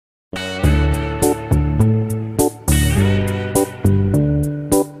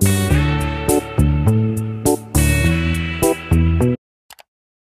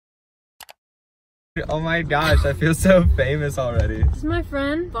Oh my gosh, I feel so famous already. This is my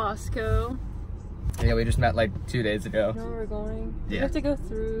friend, Fosco. Yeah, we just met like 2 days ago. You know where we're going? Yeah. We have to go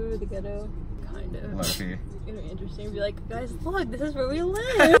through the ghetto. Kind of. Lucky. It's gonna be interesting. Be like, guys, look, this is where we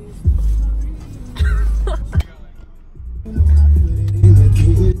live.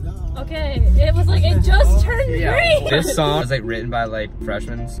 Okay, it was like it just turned green. This song was like written by like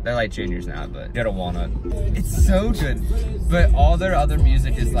freshmen. They're like juniors now, but get a walnut. It's so good, but all their other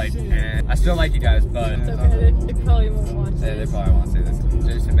music is like, eh. I still like you guys, but It's okay. They probably won't watch they this. probably won't see this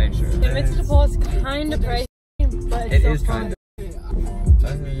just to make sure. Invincible is kind of pricey, but It it's is so kind fun.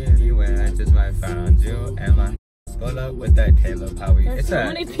 of. Anywhere, I just might found you and my pull up with that Caleb how we. There's It's so a.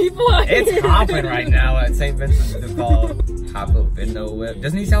 many people out It's here. hopping right now at St. Vincent de Paul. Hop up in the whip.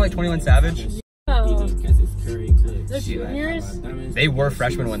 Doesn't he sound like 21 Savage? Oh. They're juniors. They were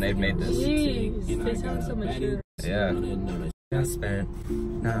freshmen when they made this. Jeez, they sound so mature. Yeah. I spent.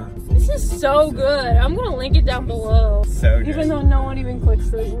 No. This is so good. I'm gonna link it down below. So good. Even though no one even clicks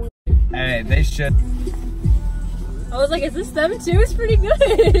this. Hey, they should. I was like, is this them too? It's pretty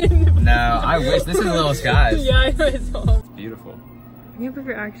good. No, I wish. This is Little Skies. Yeah, I know it's all. It's beautiful. I can't believe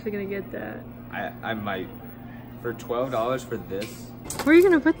you're actually gonna get that. I might. For $12 for this. Where are you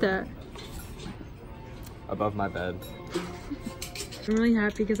gonna put that? Above my bed. I'm really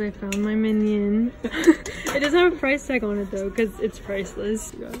happy because I found my minion. It doesn't have a price tag on it though, because it's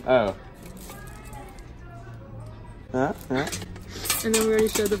priceless. Oh. And then we already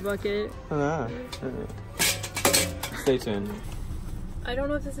showed the bucket. Stay tuned. I don't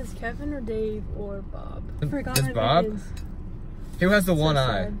know if this is Kevin or Dave or Bob. I forgot It's who it Bob? is. Who has the So one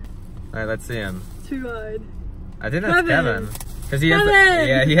eye? sad. Alright, let's see him. Two-eyed. I think that's Kevin. Because he has Kevin!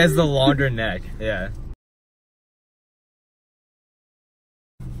 yeah, he has the longer neck. Yeah.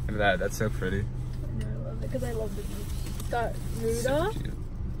 Look at that, that's so pretty. I love it because I love the beach. It's got Rudolph. So cute.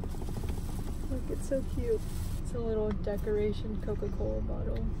 Look, it's so cute. It's a little decoration Coca-Cola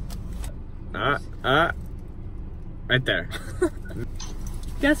bottle. Right there.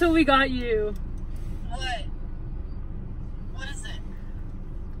 Guess what we got you? What? What is it?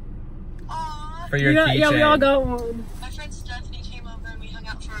 Aww. For your keychain. Yeah, we all got one. My friend Stephanie came over and we hung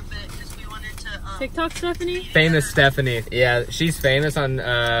out for a bit because we wanted to TikTok Stephanie? Famous Stephanie. Yeah, she's famous on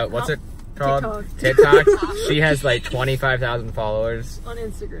what's it called? TikTok. TikTok. She has like 25,000 followers. On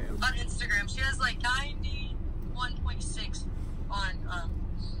Instagram. on Instagram. She has like 91.6 on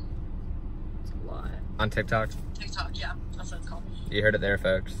It's a lot. On TikTok. TikTok. Yeah, that's what it's called. You heard it there,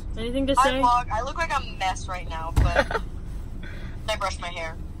 folks. Anything to I say? vlog. I look like a mess right now, but I brushed my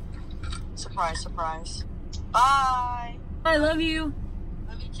hair. Surprise, surprise. Bye. I love you.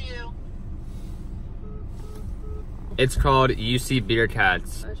 Love you too. It's called UC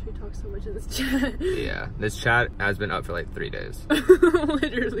Beercats. Gosh, we talk so much in this chat. Yeah, this chat has been up for like 3 days.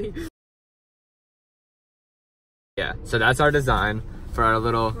 Literally. Yeah, so that's our design for our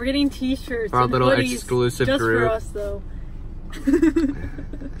little. We're getting t-shirts. For our and little hoodies exclusive just group. for us, though.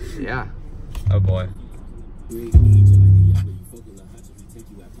 Yeah. Oh boy.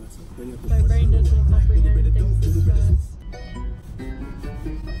 My brain doesn't comprehend things this fast.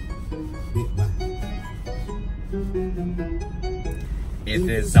 It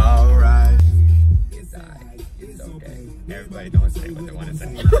is alright. It's alright. It's okay. Everybody don't say what they want to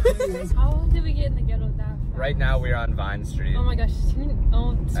say. How did we get in the ghetto that fast? Right now we're on Vine Street. Oh my gosh. This get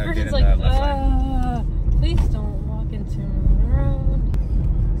person's in like, the left please don't walk into the road.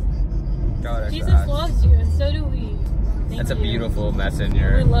 God, that's Jesus fast. loves you, and so do we. Thank That's a you. beautiful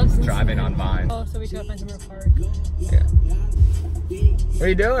messenger We love Cincinnati. driving on Vine. Oh, so we should go find somewhere to park. Yeah. What are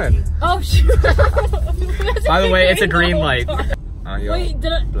you doing? Oh shoot! By the way, it's a green light. Oh, you're Wait,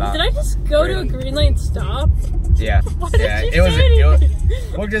 did black. I just go to a green light and stop? Yeah. Why did Yeah. you It was. say It was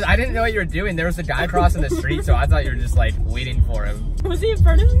anything? well, because I didn't know what you were doing. There was a guy crossing the street, so I thought you were just like waiting for him. Was he in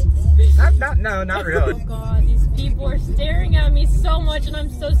front of me? No, not really. Oh god, these people are staring at me so much and I'm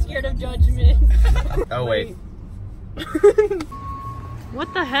so scared of judgment. Oh wait.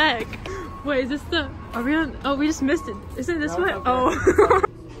 What the heck? Wait, is this the... Are we on... Oh, we just missed it. Isn't it this way? okay. Oh.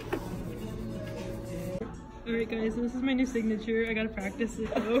 Alright guys, so this is my new signature. I gotta practice it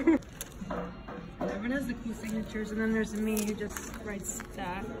though. Everyone has the cool signatures and then there's me who just writes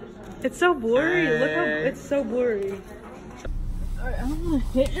that. It's so blurry. Hey. Look how... It's so blurry. Alright, I don't want to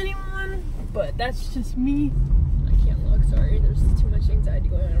hit anyone, but that's just me. I can't look, sorry. There's too much anxiety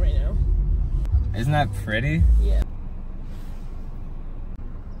going on right now. Isn't that pretty? Yeah.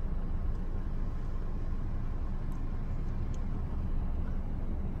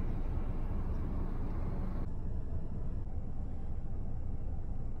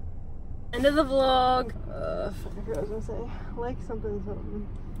 End of the vlog. I forgot what I was gonna say. Like something.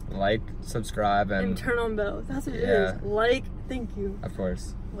 Like, subscribe, and turn on bell. That's what it is. Like, thank you. Of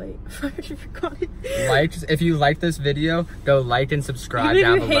course. Wait, I forgot it. Like, if you like this video, go like and subscribe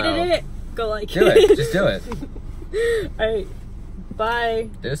down below. Even if you hated it, go like it. Do it. Just do it. Alright. Bye.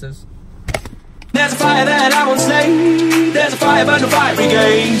 Deuces. There's a fire that I won't slay. There's a fire but no fire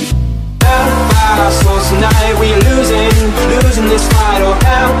brigade. Help our souls tonight, we are losing this fight. Oh,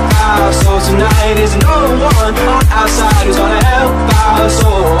 help our souls tonight. Is no one on our side who's gonna help our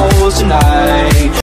souls tonight.